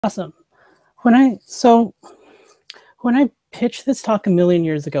Awesome. When I pitched this talk a million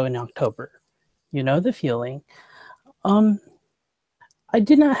years ago in October, you know the feeling. Um, I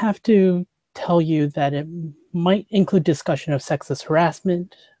did not have to tell you that it might include discussion of sexist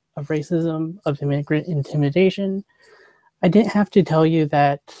harassment, of racism, of immigrant intimidation. I didn't have to tell you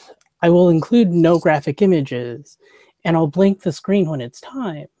that I will include no graphic images and I'll blink the screen when it's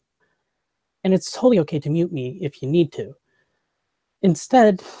time. And it's totally okay to mute me if you need to.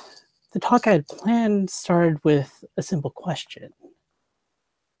 Instead, the talk I had planned started with a simple question.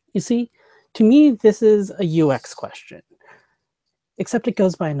 You see, to me, this is a UX question, except it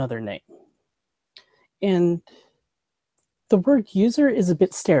goes by another name. And the word user is a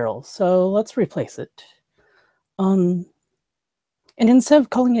bit sterile, so let's replace it. And instead of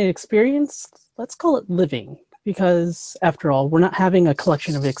calling it experience, let's call it living, because after all, we're not having a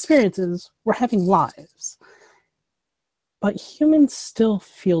collection of experiences, we're having lives. But human still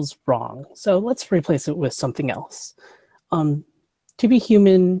feels wrong, so let's replace it with something else. To be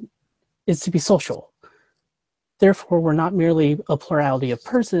human is to be social. Therefore, we're not merely a plurality of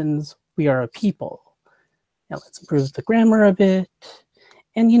persons, we are a people. Now let's improve the grammar a bit.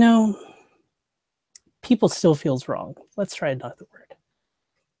 And you know, people still feels wrong. Let's try another word.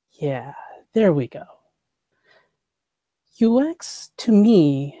 Yeah, there we go. UX, to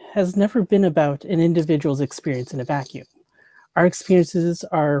me, has never been about an individual's experience in a vacuum. Our experiences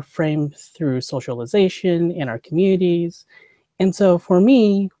are framed through socialization in our communities. And so for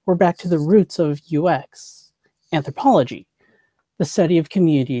me, we're back to the roots of UX, anthropology, the study of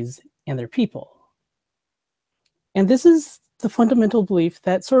communities and their people. And this is the fundamental belief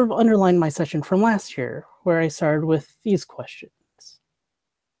that sort of underlined my session from last year, where I started with these questions.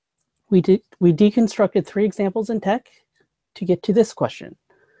 We deconstructed 3 examples in tech to get to this question.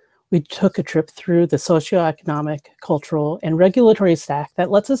 We took a trip through the socioeconomic, cultural, and regulatory stack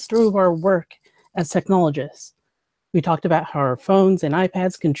that lets us through our work as technologists. We talked about how our phones and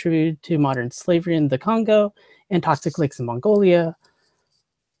iPads contributed to modern slavery in the Congo and toxic lakes in Mongolia.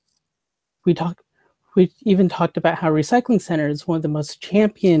 We even talked about how recycling centers, one of the most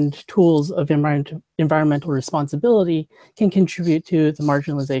championed tools of environmental responsibility, can contribute to the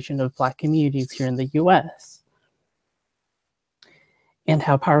marginalization of Black communities here in the US. And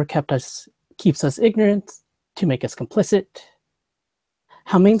how power keeps us ignorant to make us complicit.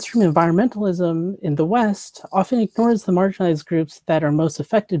 How mainstream environmentalism in the West often ignores the marginalized groups that are most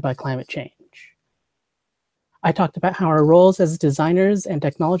affected by climate change. I talked about how our roles as designers and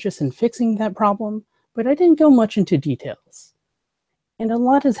technologists in fixing that problem, but I didn't go much into details. And a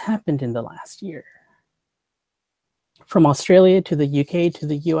lot has happened in the last year. From Australia to the UK to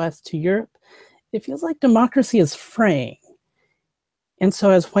the US to Europe, it feels like democracy is fraying. And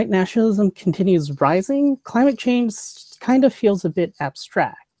so as white nationalism continues rising, climate change kind of feels a bit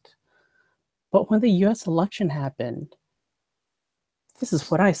abstract. But when the US election happened, this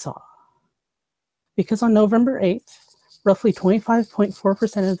is what I saw. Because on November 8th, roughly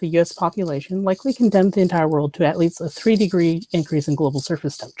 25.4% of the US population likely condemned the entire world to at least a 3-degree increase in global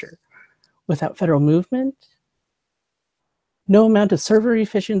surface temperature. Without federal movement, no amount of server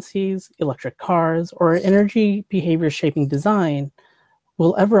efficiencies, electric cars, or energy behavior shaping design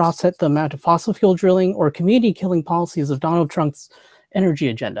will ever offset the amount of fossil fuel drilling or community killing policies of Donald Trump's energy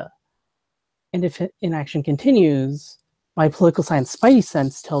agenda. And if inaction continues, my political science spidey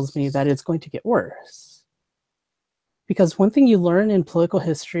sense tells me that it's going to get worse. Because one thing you learn in political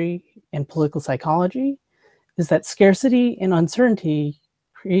history and political psychology is that scarcity and uncertainty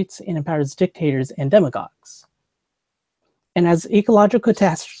creates and empowers dictators and demagogues. And as ecological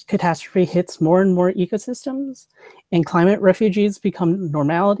catastrophe hits more and more ecosystems and climate refugees become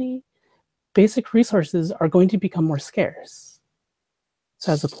normality, basic resources are going to become more scarce.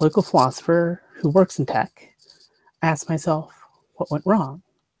 So as a political philosopher who works in tech, I ask myself, what went wrong?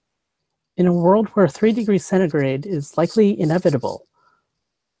 In a world where 3 degrees centigrade is likely inevitable,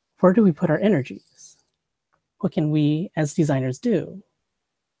 where do we put our energies? What can we as designers do?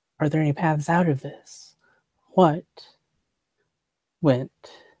 Are there any paths out of this? What went?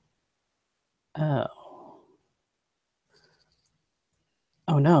 Oh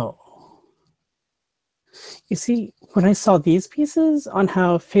no. You see, when I saw these pieces on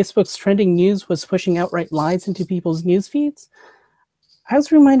how Facebook's trending news was pushing outright lies into people's news feeds, I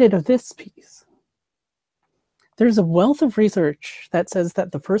was reminded of this piece. There's a wealth of research that says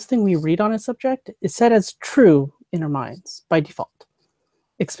that the first thing we read on a subject is set as true in our minds by default,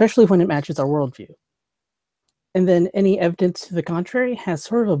 especially when it matches our worldview. And then any evidence to the contrary has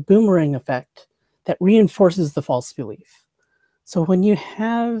sort of a boomerang effect that reinforces the false belief. So when you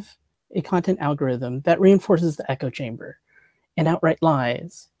have a content algorithm that reinforces the echo chamber and outright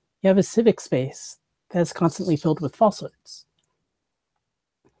lies, You have a civic space that is constantly filled with falsehoods.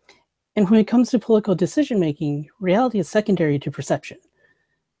 And when it comes to political decision-making, reality is secondary to perception.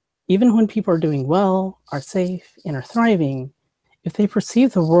 Even when people are doing well, are safe, and are thriving, if they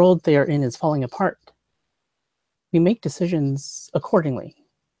perceive the world they are in is falling apart, we make decisions accordingly.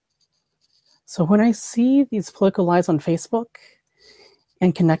 So when I see these political lies on Facebook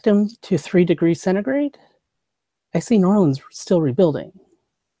and connect them to 3 degrees centigrade, I see New Orleans still rebuilding.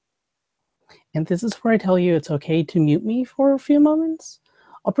 And this is where I tell you it's okay to mute me for a few moments.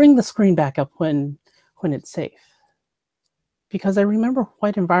 I'll bring the screen back up when it's safe. Because I remember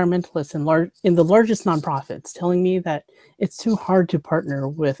white environmentalists in the largest nonprofits telling me that it's too hard to partner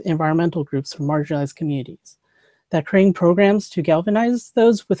with environmental groups from marginalized communities, that creating programs to galvanize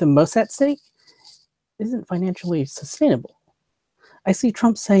those with the most at stake isn't financially sustainable. I see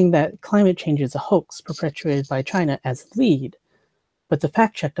Trump saying that climate change is a hoax perpetuated by China as lead, but the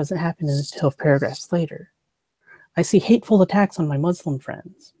fact check doesn't happen until paragraphs later. I see hateful attacks on my Muslim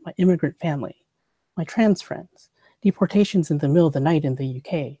friends, my immigrant family, my trans friends, deportations in the middle of the night in the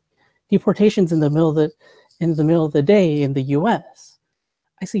UK, deportations in the middle of the day in the US.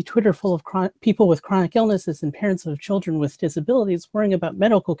 I see Twitter full of people with chronic illnesses and parents of children with disabilities worrying about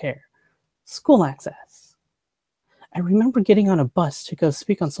medical care, school access. I remember getting on a bus to go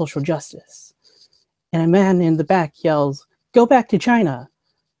speak on social justice, and a man in the back yells, "Go back to China."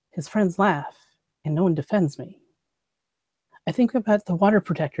 His friends laugh, and no one defends me. I think about the water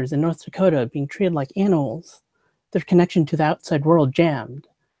protectors in North Dakota being treated like animals, their connection to the outside world jammed.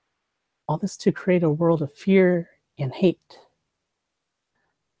 All this to create a world of fear and hate.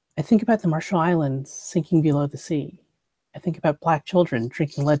 I think about the Marshall Islands sinking below the sea. I think about Black children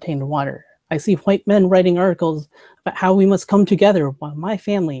drinking lead-tainted water. I see white men writing articles about how we must come together while my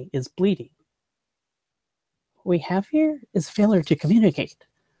family is bleeding. What we have here is failure to communicate.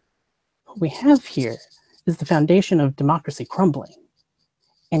 What we have here is the foundation of democracy crumbling.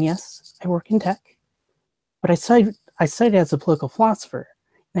 And yes, I work in tech, but I studied as a political philosopher,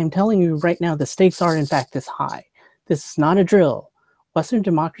 and I'm telling you right now the stakes are in fact this high. This is not a drill. Western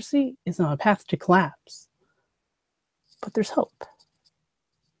democracy is on a path to collapse. But there's hope.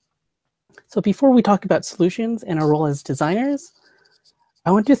 So before we talk about solutions and our role as designers,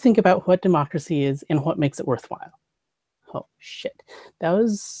 I want to think about what democracy is and what makes it worthwhile. Oh, shit. That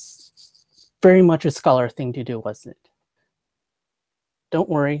was very much a scholar thing to do, wasn't it? Don't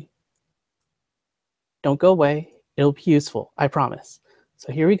worry. Don't go away. It'll be useful, I promise.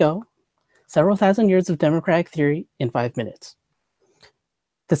 So here we go. Several thousand years of democratic theory in 5 minutes.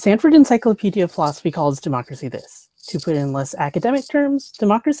 The Stanford Encyclopedia of Philosophy calls democracy this. To put it in less academic terms,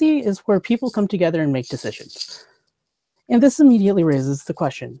 democracy is where people come together and make decisions. And this immediately raises the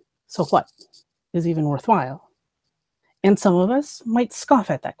question, so what is even worthwhile? And some of us might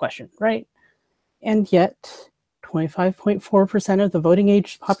scoff at that question, right? And yet, 25.4% of the voting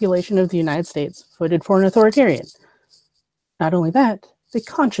age population of the United States voted for an authoritarian. Not only that, they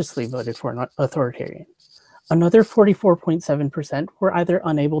consciously voted for an authoritarian. Another 44.7% were either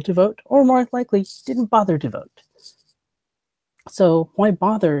unable to vote or more likely didn't bother to vote. So why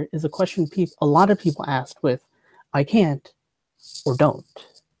bother is a question a lot of people asked with, I can't or don't.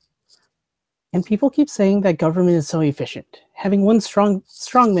 And people keep saying that government is so efficient. Having one strong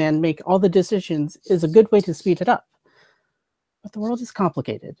man make all the decisions is a good way to speed it up. But the world is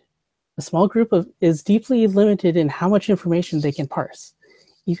complicated. A small group is deeply limited in how much information they can parse,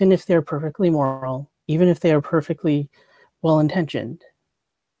 even if they're perfectly moral, even if they are perfectly well-intentioned.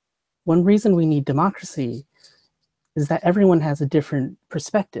 One reason we need democracy is that everyone has a different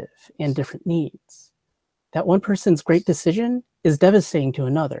perspective and different needs. That one person's great decision is devastating to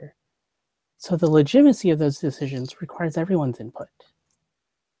another. So the legitimacy of those decisions requires everyone's input.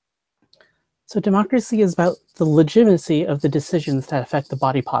 So democracy is about the legitimacy of the decisions that affect the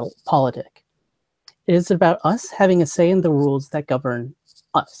body politic. It is about us having a say in the rules that govern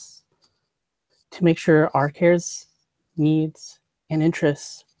us, to make sure our cares, needs, and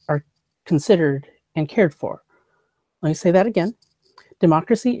interests are considered and cared for. Let me say that again.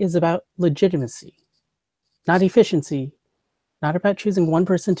 Democracy is about legitimacy, not efficiency, not about choosing one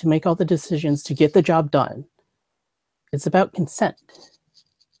person to make all the decisions to get the job done. It's about consent.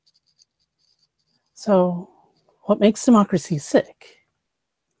 So, what makes democracy sick?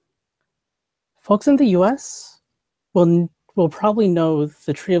 Folks in the US will probably know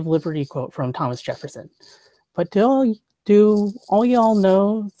the Tree of Liberty quote from Thomas Jefferson. But do all y'all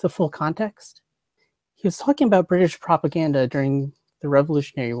know the full context? He was talking about British propaganda during the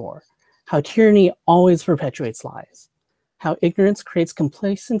Revolutionary War, how tyranny always perpetuates lies, how ignorance creates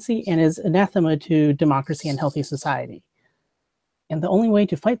complacency and is anathema to democracy and healthy society. And the only way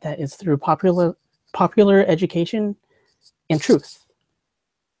to fight that is through popular education and truth.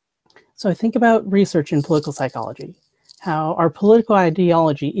 So I think about research in political psychology, how our political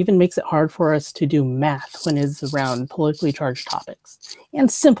ideology even makes it hard for us to do math when it's around politically charged topics,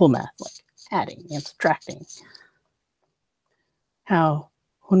 and simple math like adding and subtracting. How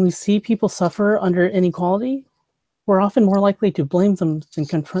when we see people suffer under inequality, we're often more likely to blame them than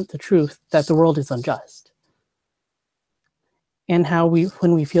confront the truth that the world is unjust. And how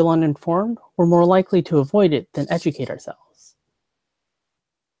when we feel uninformed, we're more likely to avoid it than educate ourselves.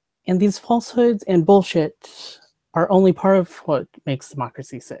 And these falsehoods and bullshit are only part of what makes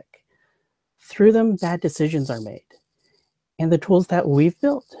democracy sick. Through them, bad decisions are made. And the tools that we've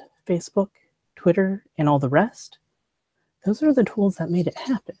built, Facebook, Twitter, and all the rest, those are the tools that made it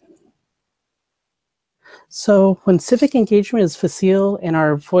happen. So when civic engagement is facile and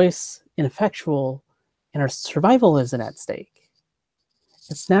our voice ineffectual and our survival isn't at stake,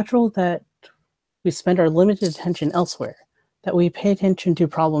 it's natural that we spend our limited attention elsewhere, that we pay attention to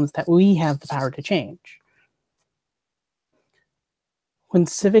problems that we have the power to change. When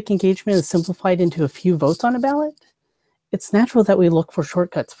civic engagement is simplified into a few votes on a ballot, it's natural that we look for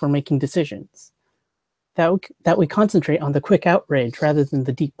shortcuts for making decisions, that we concentrate on the quick outrage rather than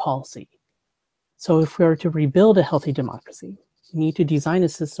the deep policy. So if we are to rebuild a healthy democracy, we need to design a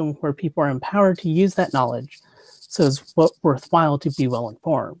system where people are empowered to use that knowledge so it's worthwhile to be well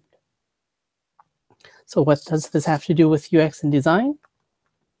informed. So what does this have to do with UX and design?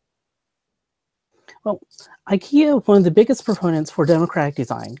 Well, IKEA, one of the biggest proponents for democratic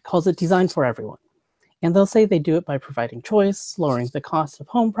design, calls it design for everyone. And they'll say they do it by providing choice, lowering the cost of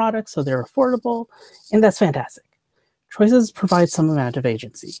home products so they're affordable, and that's fantastic. Choices provide some amount of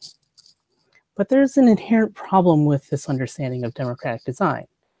agency. But there's an inherent problem with this understanding of democratic design.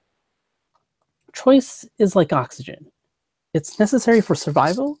 Choice is like oxygen. It's necessary for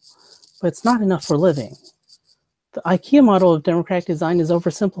survival, but it's not enough for living. The IKEA model of democratic design is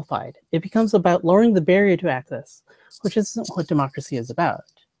oversimplified. It becomes about lowering the barrier to access, which isn't what democracy is about.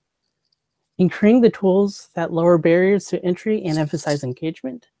 In creating the tools that lower barriers to entry and emphasize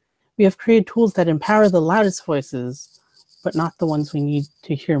engagement, we have created tools that empower the loudest voices, but not the ones we need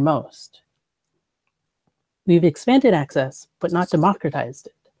to hear most. We've expanded access, but not democratized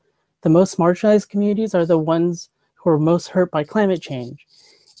it. The most marginalized communities are the ones who are most hurt by climate change,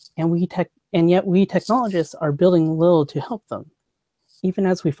 and yet we technologists are building little to help them, even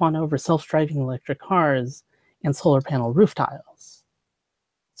as we fawn over self-driving electric cars and solar panel roof tiles.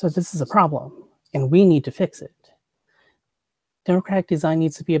 So this is a problem, and we need to fix it. Democratic design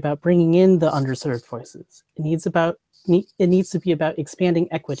needs to be about bringing in the underserved voices. It needs to be about expanding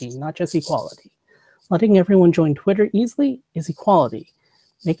equity, not just equality. Letting everyone join Twitter easily is equality.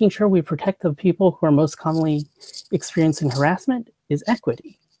 Making sure we protect the people who are most commonly experiencing harassment is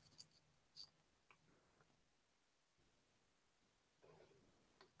equity.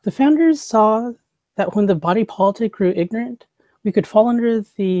 The founders saw that when the body politic grew ignorant, we could fall under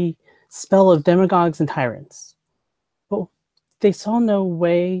the spell of demagogues and tyrants. But they saw no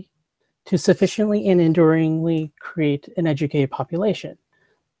way to sufficiently and enduringly create an educated population.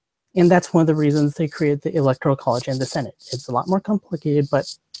 And that's one of the reasons they created the Electoral College and the Senate. It's a lot more complicated,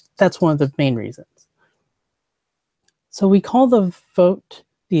 but that's one of the main reasons. So we call the vote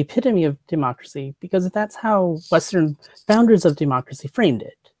the epitome of democracy because that's how Western founders of democracy framed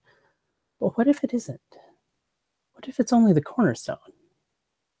it. But what if it isn't? What if it's only the cornerstone?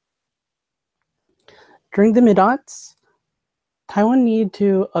 During the mid-aughts, Taiwan needed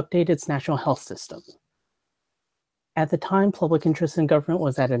to update its national health system. At the time, public interest in government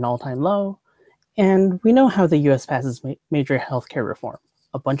was at an all-time low, and we know how the US passes major healthcare reform.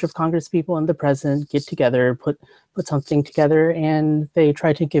 A bunch of Congress people and the president get together, put something together, and they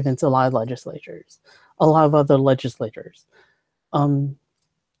try to convince a lot of other legislators.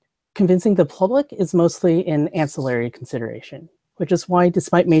 Convincing the public is mostly an ancillary consideration, which is why,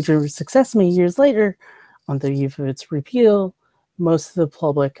 despite major success many years later, on the eve of its repeal, most of the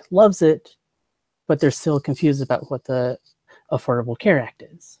public loves it, but they're still confused about what the Affordable Care Act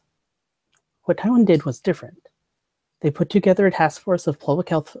is. What Taiwan did was different. They put together a task force of public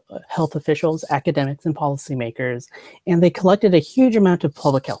health officials, academics, and policymakers, and they collected a huge amount of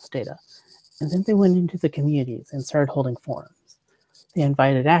public health data. And then they went into the communities and started holding forums. They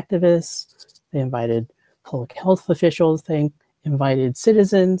invited activists, they invited public health officials, they invited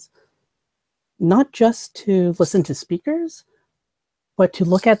citizens, not just to listen to speakers, but to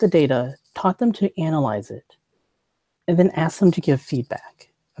look at the data, taught them to analyze it, and then asked them to give feedback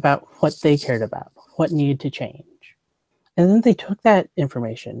about what they cared about, what needed to change. And then they took that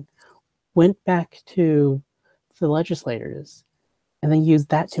information, went back to the legislators, and then use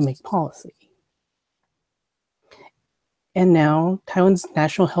that to make policy. And now Taiwan's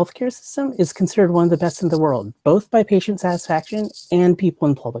national healthcare system is considered one of the best in the world, both by patient satisfaction and people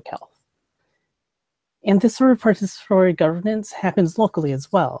in public health. And this sort of participatory governance happens locally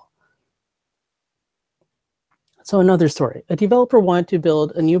as well. So another story, a developer wanted to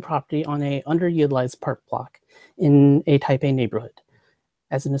build a new property on an underutilized park block in a Taipei neighborhood.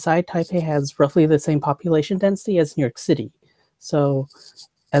 As an aside, Taipei has roughly the same population density as New York City. So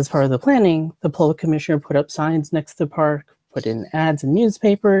as part of the planning, the public commissioner put up signs next to the park, put in ads in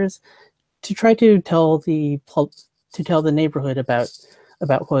newspapers to try to tell the neighborhood about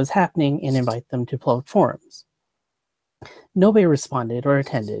what was happening and invite them to public forums. Nobody responded or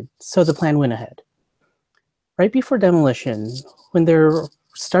attended, so the plan went ahead. Right before demolition, when they're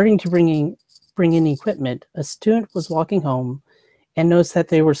starting to bring in equipment, a student was walking home and noticed that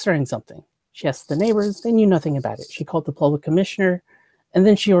they were starting something. She asked the neighbors, they knew nothing about it. She called the public commissioner, and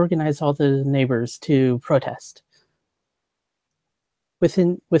then she organized all the neighbors to protest.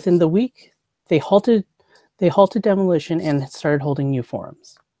 Within the week, they halted demolition and started holding new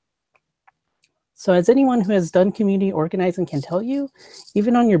forums. So as anyone who has done community organizing can tell you,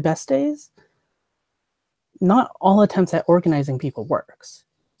 even on your best days, not all attempts at organizing people works.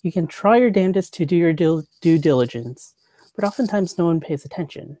 You can try your damnedest to do your due diligence, but oftentimes no one pays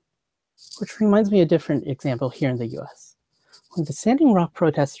attention. Which reminds me of a different example here in the US. When the Standing Rock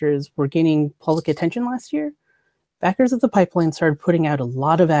protesters were gaining public attention last year, backers of the pipeline started putting out a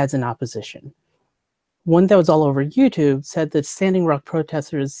lot of ads in opposition. One that was all over YouTube said that Standing Rock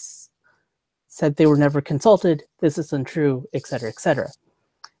protesters said they were never consulted, this is untrue, etc., etc.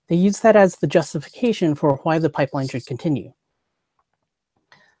 They used that as the justification for why the pipeline should continue.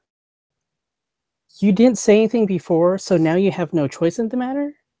 You didn't say anything before, so now you have no choice in the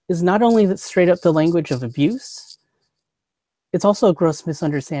matter is not only that straight up the language of abuse, it's also a gross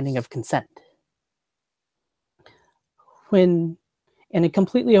misunderstanding of consent. And it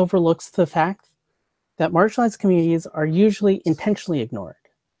completely overlooks the fact that marginalized communities are usually intentionally ignored,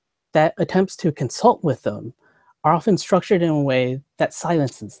 that attempts to consult with them are often structured in a way that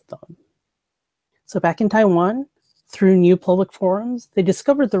silences them. So back in Taiwan, through new public forums, they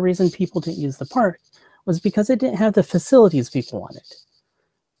discovered the reason people didn't use the park was because it didn't have the facilities people wanted.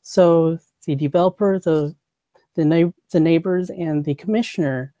 So the developer, the neighbors, and the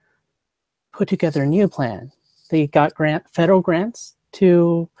commissioner put together a new plan. They got federal grants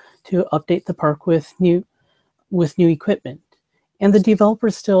to update the park with new equipment, and the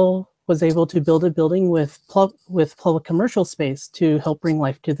developer still was able to build a building with public commercial space to help bring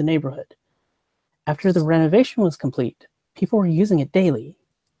life to the neighborhood. After the renovation was complete, people were using it daily.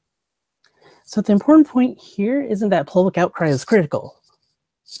 So the important point here isn't that public outcry is critical,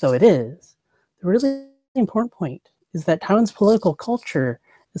 though it is. The really important point is that Taiwan's political culture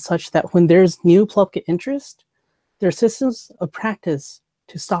is such that when there's new public interest, there are systems of practice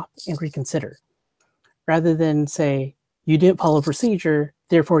to stop and reconsider, rather than say, you didn't follow procedure,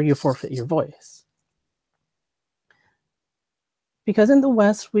 therefore you forfeit your voice. Because in the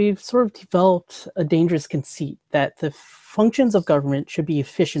West, we've sort of developed a dangerous conceit that the functions of government should be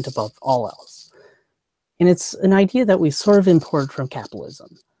efficient above all else. And it's an idea that we sort of imported from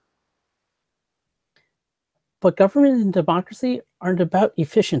capitalism. But government and democracy aren't about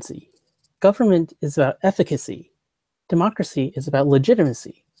efficiency. Government is about efficacy. Democracy is about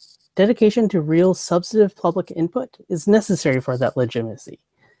legitimacy. Dedication to real substantive public input is necessary for that legitimacy.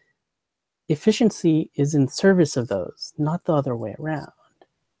 Efficiency is in service of those, not the other way around.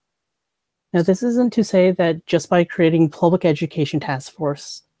 Now, this isn't to say that just by creating public education task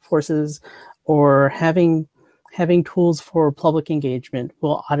forces or having tools for public engagement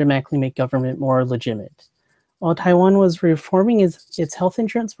will automatically make government more legitimate. While Taiwan was reforming its health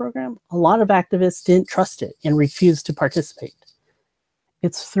insurance program, a lot of activists didn't trust it and refused to participate.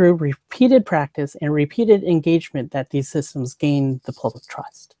 It's through repeated practice and repeated engagement that these systems gain the public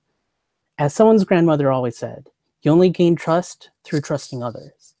trust. As someone's grandmother always said, you only gain trust through trusting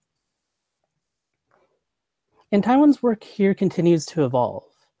others. And Taiwan's work here continues to evolve.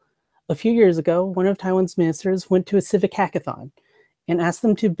 A few years ago, one of Taiwan's ministers went to a civic hackathon and asked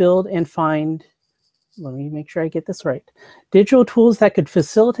them to build and find, let me make sure I get this right, digital tools that could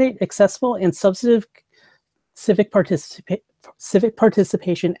facilitate accessible and substantive civic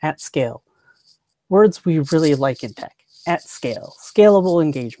participation at scale. Words we really like in tech, at scale, scalable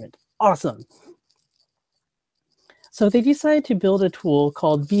engagement, awesome. So they decided to build a tool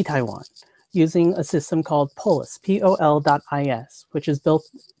called vTaiwan using a system called Polis, Pol.is, which is built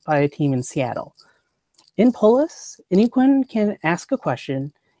by a team in Seattle. In Polis, anyone can ask a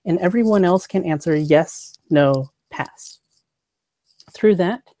question and everyone else can answer yes, no, pass. Through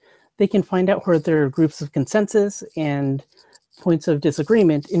that, they can find out where there are groups of consensus and points of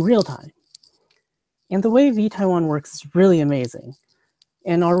disagreement in real time. And the way vTaiwan works is really amazing.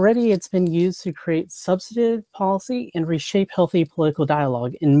 And already it's been used to create substantive policy and reshape healthy political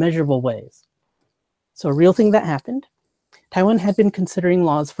dialogue in measurable ways. So a real thing that happened, Taiwan had been considering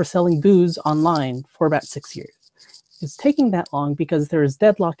laws for selling booze online for about 6 years. It's taking that long because there is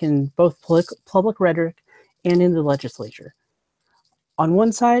deadlock in both public rhetoric and in the legislature. On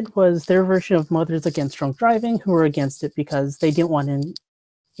one side was their version of Mothers Against Drunk Driving, who were against it because they didn't want an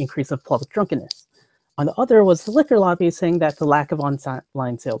increase of public drunkenness. On the other was the liquor lobby saying that the lack of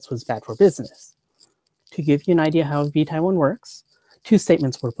online sales was bad for business. To give you an idea how vTaiwan works, 2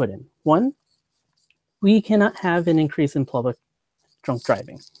 statements were put in. 1, we cannot have an increase in public drunk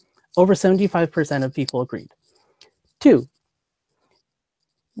driving. Over 75% of people agreed. 2,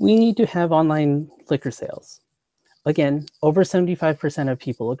 we need to have online liquor sales. Again, over 75% of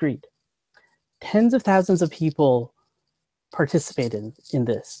people agreed. Tens of thousands of people participated in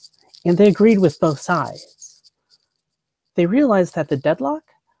this, and they agreed with both sides. They realized that the deadlock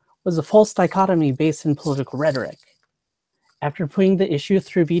was a false dichotomy based in political rhetoric. After putting the issue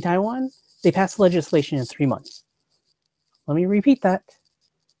through vTaiwan, they passed legislation in 3 months. Let me repeat that.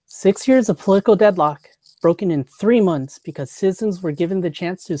 6 years of political deadlock broken in 3 months because citizens were given the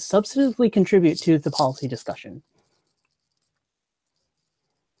chance to substantively contribute to the policy discussion.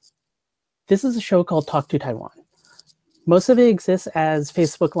 This is a show called Talk to Taiwan. Most of it exists as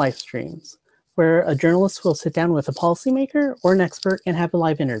Facebook live streams, where a journalist will sit down with a policymaker or an expert and have a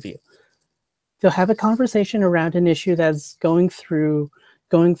live interview. They'll have a conversation around an issue that's going through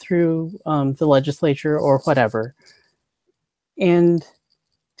the legislature or whatever, and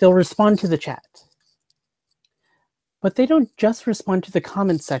they'll respond to the chat. But they don't just respond to the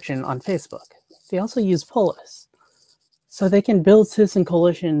comments section on Facebook. They also use Polis. So they can build citizen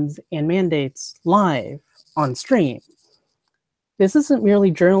coalitions and mandates live on stream. This isn't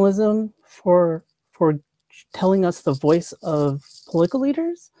merely journalism for telling us the voice of political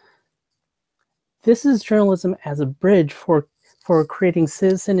leaders. This is journalism as a bridge for creating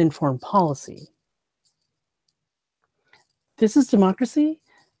citizen-informed policy. This is democracy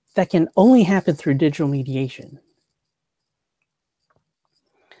that can only happen through digital mediation.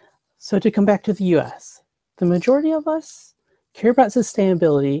 So to come back to the US, the majority of us care about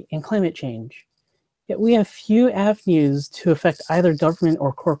sustainability and climate change, yet we have few avenues to affect either government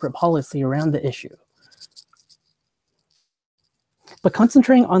or corporate policy around the issue. But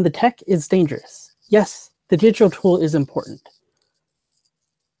concentrating on the tech is dangerous. Yes, the digital tool is important.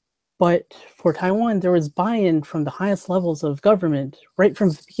 But for Taiwan, there was buy-in from the highest levels of government right from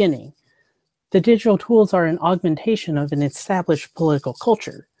the beginning. The digital tools are an augmentation of an established political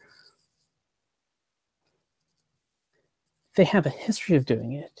culture. They have a history of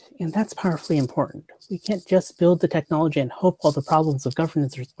doing it, and that's powerfully important. We can't just build the technology and hope all the problems of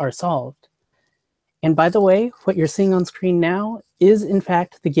governance are solved. And by the way, what you're seeing on screen now is in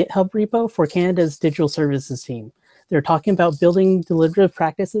fact the GitHub repo for Canada's digital services team. They're talking about building deliberative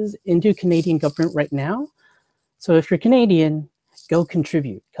practices into Canadian government right now. So if you're Canadian, go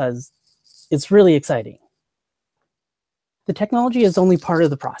contribute, because it's really exciting. The technology is only part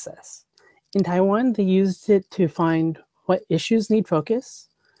of the process. In Taiwan, they used it to find what issues need focus.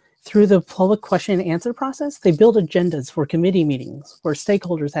 Through the public question and answer process, they build agendas for committee meetings where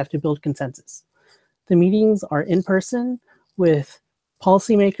stakeholders have to build consensus. The meetings are in person with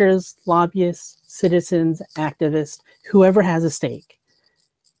policymakers, lobbyists, citizens, activists, whoever has a stake.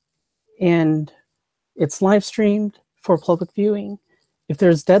 And it's live streamed for public viewing. If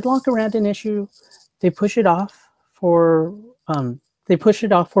there's deadlock around an issue, they push it off for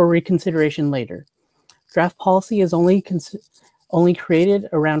reconsideration later. Draft policy is only created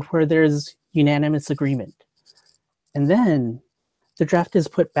around where there's unanimous agreement. And then the draft is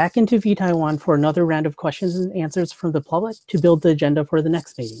put back into vTaiwan for another round of questions and answers from the public to build the agenda for the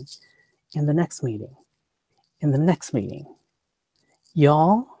next meeting, and the next meeting, and the next meeting.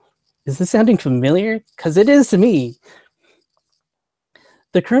 Y'all, is this sounding familiar? Because it is to me.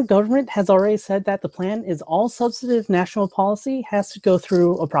 The current government has already said that the plan is all substantive national policy has to go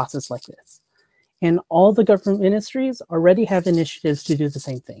through a process like this. And all the government ministries already have initiatives to do the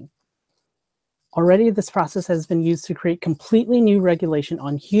same thing. Already, this process has been used to create completely new regulation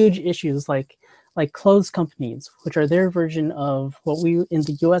on huge issues like closed companies, which are their version of what we in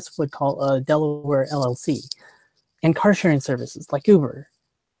the US would call a Delaware LLC, and car sharing services like Uber.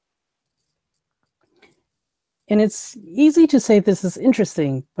 And it's easy to say this is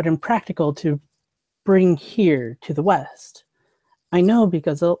interesting, but impractical to bring here to the West. I know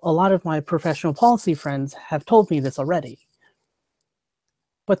because a lot of my professional policy friends have told me this already.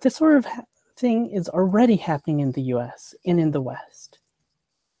 But this sort of thing is already happening in the US and in the West.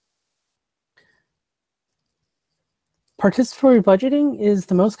 Participatory budgeting is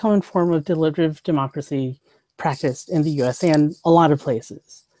the most common form of deliberative democracy practiced in the US and a lot of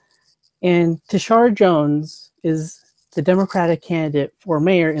places. And Tashara Jones is the Democratic candidate for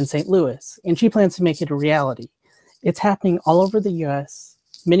mayor in St. Louis, and she plans to make it a reality. It's happening all over the US,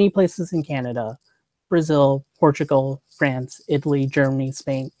 many places in Canada, Brazil, Portugal, France, Italy, Germany,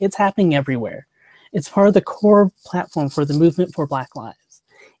 Spain. It's happening everywhere. It's part of the core platform for the movement for Black lives.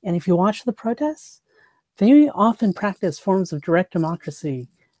 And if you watch the protests, they often practice forms of direct democracy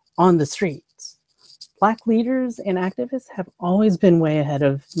on the streets. Black leaders and activists have always been way ahead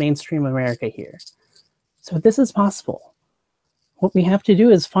of mainstream America here. So this is possible. What we have to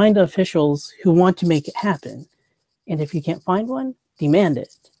do is find officials who want to make it happen. And if you can't find one, demand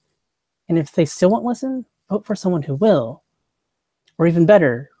it. And if they still won't listen, vote for someone who will. Or even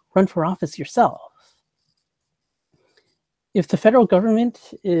better, run for office yourself. If the federal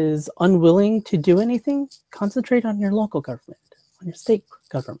government is unwilling to do anything, concentrate on your local government, on your state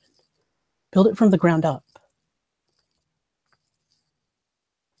government. Build it from the ground up.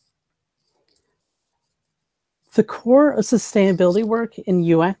 The core of sustainability work in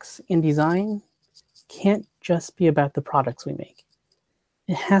UX and design can't just be about the products we make.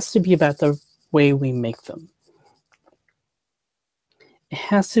 It has to be about the way we make them. It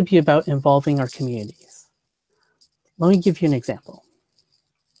has to be about involving our communities. Let me give you an example.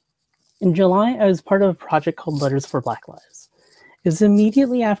 In July, I was part of a project called Letters for Black Lives. It was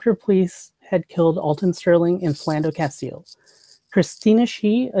immediately after police had killed Alton Sterling and Philando Castile. Christina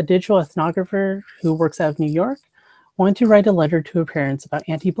Shee, a digital ethnographer who works out of New York, wanted to write a letter to her parents about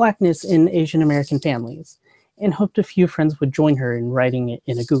anti-Blackness in Asian American families, and hoped a few friends would join her in writing it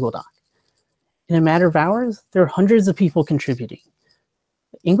in a Google Doc. In a matter of hours, there were hundreds of people contributing.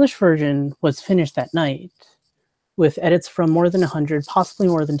 The English version was finished that night, with edits from more than 100, possibly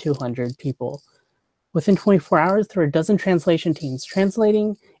more than 200 people. Within 24 hours, there were a dozen translation teams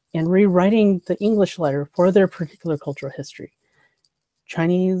translating and rewriting the English letter for their particular cultural history.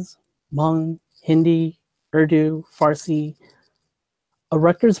 Chinese, Hmong, Hindi, Urdu, Farsi. A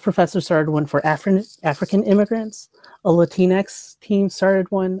Rutgers professor started one for African immigrants. A Latinx team started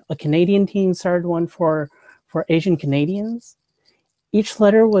one. A Canadian team started one for Asian Canadians. Each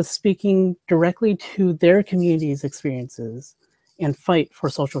letter was speaking directly to their community's experiences and fight for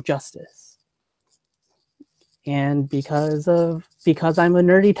social justice. And because I'm a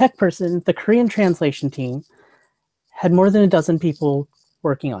nerdy tech person, the Korean translation team had more than a dozen people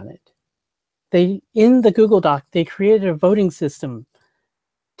working on it. In the Google Doc, they created a voting system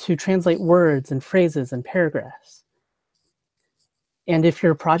to translate words and phrases and paragraphs. And if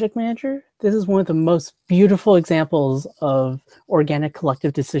you're a project manager, this is one of the most beautiful examples of organic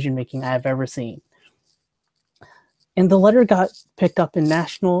collective decision-making I've ever seen. And the letter got picked up in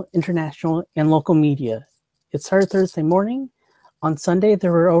national, international, and local media. It started Thursday morning. On Sunday,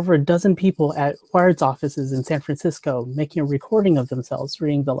 there were over a dozen people at Wired's offices in San Francisco making a recording of themselves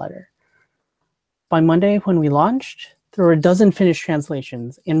reading the letter. By Monday, when we launched, there were a dozen finished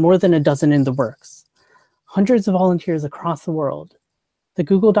translations and more than a dozen in the works. Hundreds of volunteers across the world. The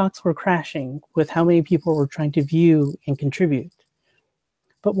Google Docs were crashing with how many people were trying to view and contribute.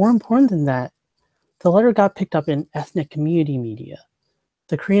 But more important than that, the letter got picked up in ethnic community media.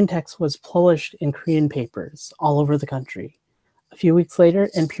 The Korean text was published in Korean papers all over the country. A few weeks later,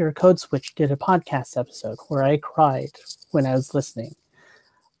 NPR Code Switch did a podcast episode where I cried when I was listening.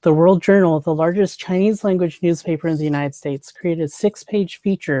 The World Journal, the largest Chinese language newspaper in the United States, created a 6-page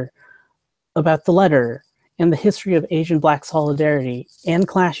feature about the letter and the history of Asian Black solidarity and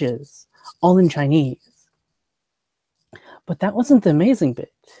clashes, all in Chinese. But that wasn't the amazing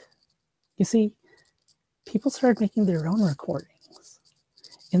bit. You see, people started making their own recordings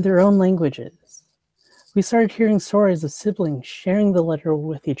in their own languages. We started hearing stories of siblings sharing the letter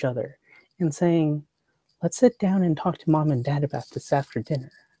with each other and saying, let's sit down and talk to mom and dad about this after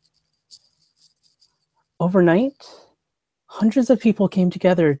dinner. Overnight, hundreds of people came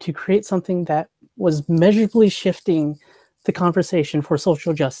together to create something that was measurably shifting the conversation for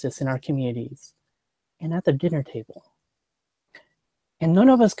social justice in our communities and at the dinner table. And none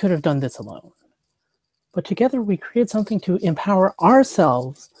of us could have done this alone. But together we created something to empower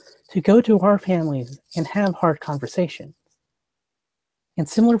ourselves to go to our families and have hard conversations. And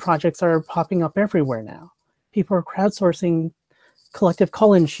similar projects are popping up everywhere now. People are crowdsourcing collective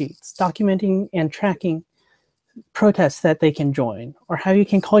call-in sheets, documenting and tracking protests that they can join, or how you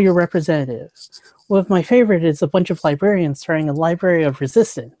can call your representative. One of my favorite is a bunch of librarians starting a library of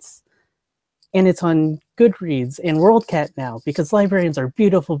resistance. And it's on Goodreads and WorldCat now because librarians are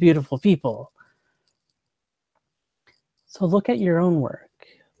beautiful, beautiful people. So look at your own work,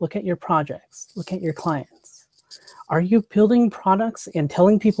 look at your projects, look at your clients. Are you building products and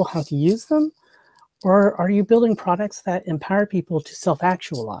telling people how to use them? Or are you building products that empower people to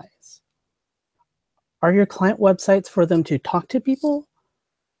self-actualize? Are your client websites for them to talk to people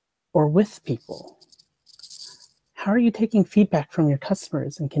or with people? How are you taking feedback from your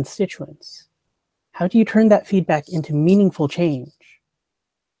customers and constituents? How do you turn that feedback into meaningful change?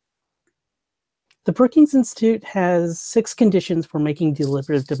 The Brookings Institute has 6 conditions for making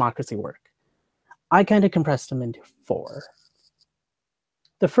deliberative democracy work. I kind of compressed them into 4.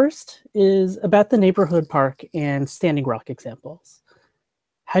 The first is about the neighborhood park and Standing Rock examples.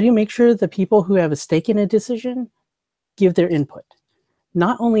 How do you make sure the people who have a stake in a decision give their input?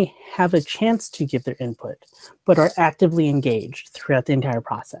 Not only have a chance to give their input, but are actively engaged throughout the entire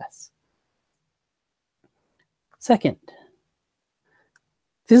process. Second,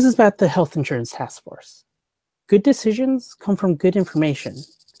 this is about the health insurance task force. Good decisions come from good information.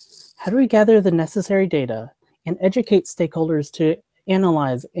 How do we gather the necessary data and educate stakeholders to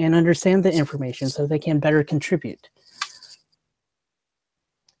analyze and understand the information so they can better contribute?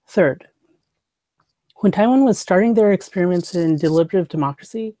 Third, when Taiwan was starting their experiments in deliberative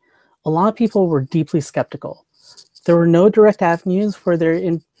democracy, a lot of people were deeply skeptical. There were no direct avenues where their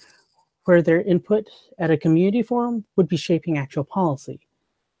input at a community forum would be shaping actual policy.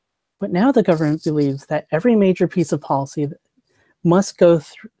 But now the government believes that every major piece of policy must go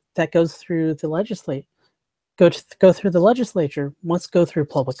through the legislature must go through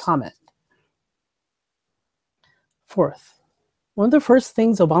public comment. Fourth, one of the first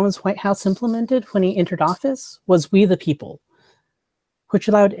things Obama's White House implemented when he entered office was We the People, which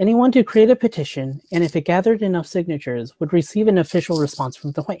allowed anyone to create a petition, and if it gathered enough signatures, would receive an official response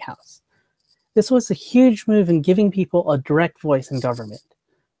from the White House. This was a huge move in giving people a direct voice in government.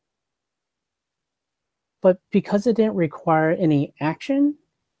 But because it didn't require any action,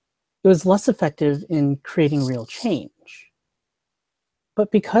 it was less effective in creating real change.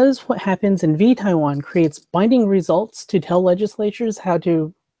 But because what happens in Taiwan creates binding results to tell legislatures how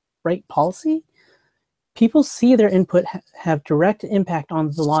to write policy, people see their input have direct impact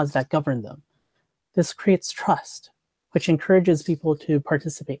on the laws that govern them. This creates trust, which encourages people to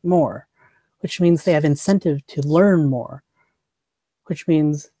participate more, which means they have incentive to learn more, which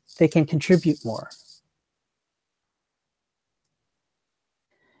means they can contribute more.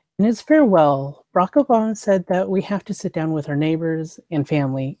 In his farewell, Barack Obama said that we have to sit down with our neighbors and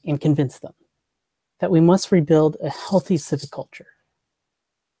family and convince them that we must rebuild a healthy civic culture.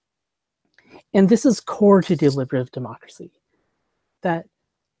 And this is core to deliberative democracy, that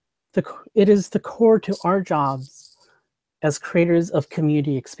it is the core to our jobs as creators of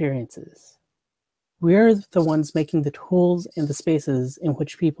community experiences. We are the ones making the tools and the spaces in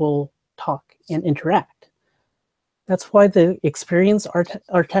which people talk and interact. That's why the experience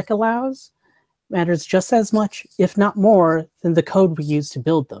our tech allows matters just as much, if not more, than the code we use to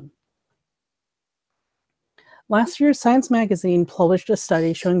build them. Last year, Science Magazine published a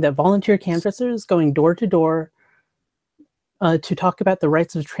study showing that volunteer canvassers going door to door to talk about the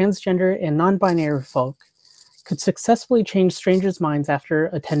rights of transgender and non-binary folk could successfully change strangers' minds after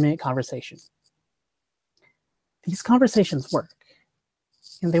a 10-minute conversation. These conversations work.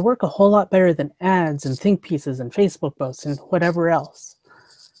 And they work a whole lot better than ads and think pieces and Facebook posts and whatever else.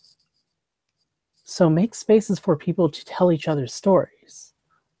 So make spaces for people to tell each other stories.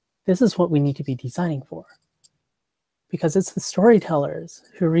 This is what we need to be designing for. Because it's the storytellers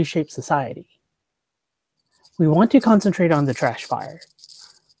who reshape society. We want to concentrate on the trash fire,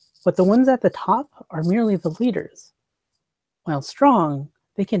 but the ones at the top are merely the leaders. While strong,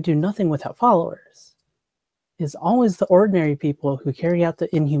 they can do nothing without followers. It is always the ordinary people who carry out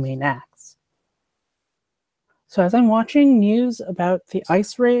the inhumane acts. So as I'm watching news about the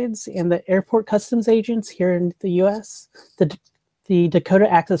ICE raids and the airport customs agents here in the US, the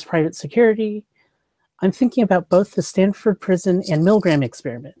Dakota Access Private Security, I'm thinking about both the Stanford Prison and Milgram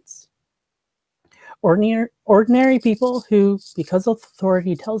experiments. Ordinary people who, because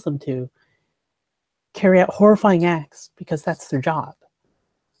authority tells them to, carry out horrifying acts because that's their job.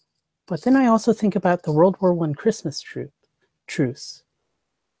 But then I also think about the World War I Christmas truce,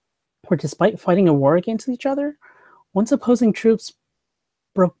 where despite fighting a war against each other, once opposing troops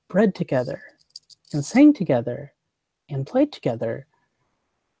broke bread together and sang together and played together,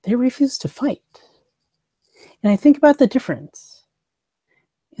 they refused to fight. And I think about the difference.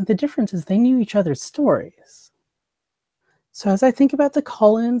 And the difference is they knew each other's stories. So as I think about the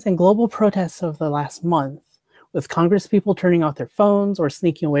call-ins and global protests of the last month, with Congress people turning off their phones or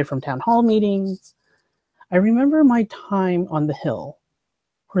sneaking away from town hall meetings, I remember my time on the Hill,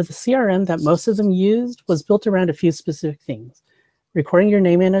 where the CRM that most of them used was built around a few specific things: recording your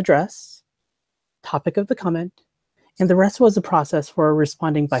name and address, topic of the comment, and the rest was a process for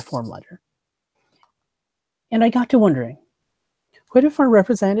responding by form letter. And I got to wondering, what if our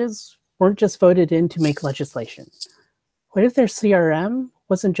representatives weren't just voted in to make legislation? What if their CRM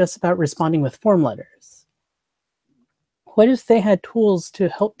wasn't just about responding with form letters? What if they had tools to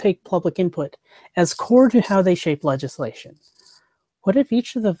help take public input as core to how they shape legislation? What if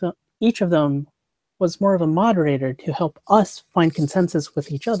each of them was more of a moderator to help us find consensus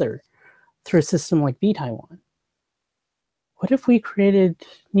with each other through a system like Taiwan? What if we created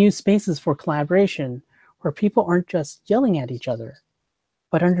new spaces for collaboration where people aren't just yelling at each other,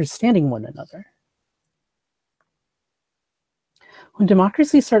 but understanding one another? When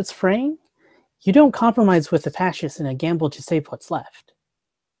democracy starts fraying, you don't compromise with the fascists in a gamble to save what's left.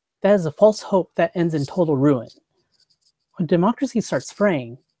 That is a false hope that ends in total ruin. When democracy starts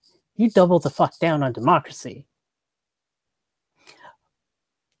fraying, you double the fuck down on democracy.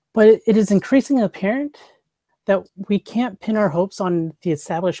 But it is increasingly apparent that we can't pin our hopes on the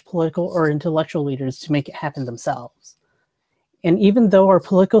established political or intellectual leaders to make it happen themselves. And even though our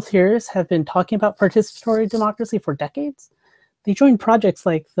political theorists have been talking about participatory democracy for decades, they join projects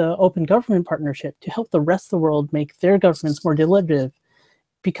like the Open Government Partnership to help the rest of the world make their governments more deliberative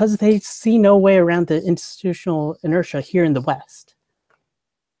because they see no way around the institutional inertia here in the West.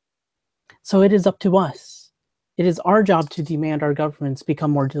 So it is up to us. It is our job to demand our governments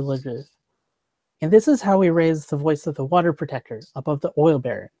become more deliberative. And this is how we raise the voice of the water protector above the oil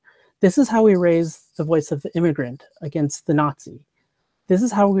baron. This is how we raise the voice of the immigrant against the Nazi. This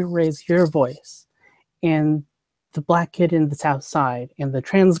is how we raise your voice and the Black kid in the South Side and the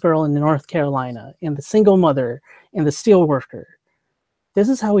trans girl in North Carolina and the single mother and the steel worker. This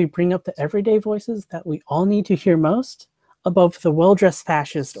is how we bring up the everyday voices that we all need to hear most above the well-dressed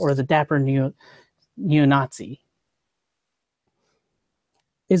fascist or the dapper neo-Nazi.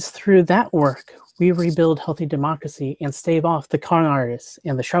 It's through that work we rebuild healthy democracy and stave off the con artists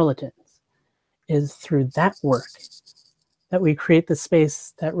and the charlatans. It is through that work that we create the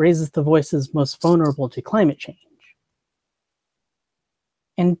space that raises the voices most vulnerable to climate change.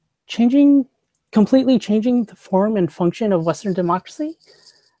 And completely changing the form and function of Western democracy,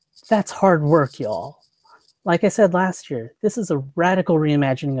 that's hard work, y'all. Like I said last year, this is a radical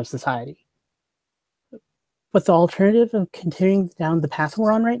reimagining of society. But the alternative of continuing down the path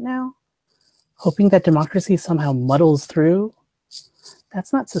we're on right now, hoping that democracy somehow muddles through,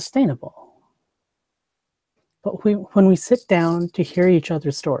 that's not sustainable. But when we sit down to hear each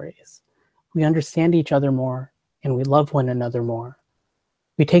other's stories, we understand each other more and we love one another more.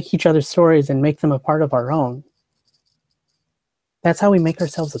 We take each other's stories and make them a part of our own. That's how we make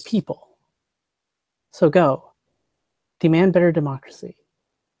ourselves a people. So go, demand better democracy,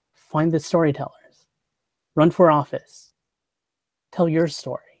 find the storytellers, run for office, tell your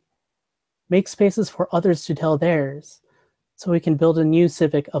story, make spaces for others to tell theirs so we can build a new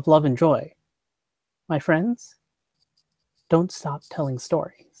civic of love and joy. My friends, don't stop telling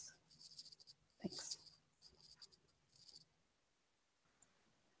stories.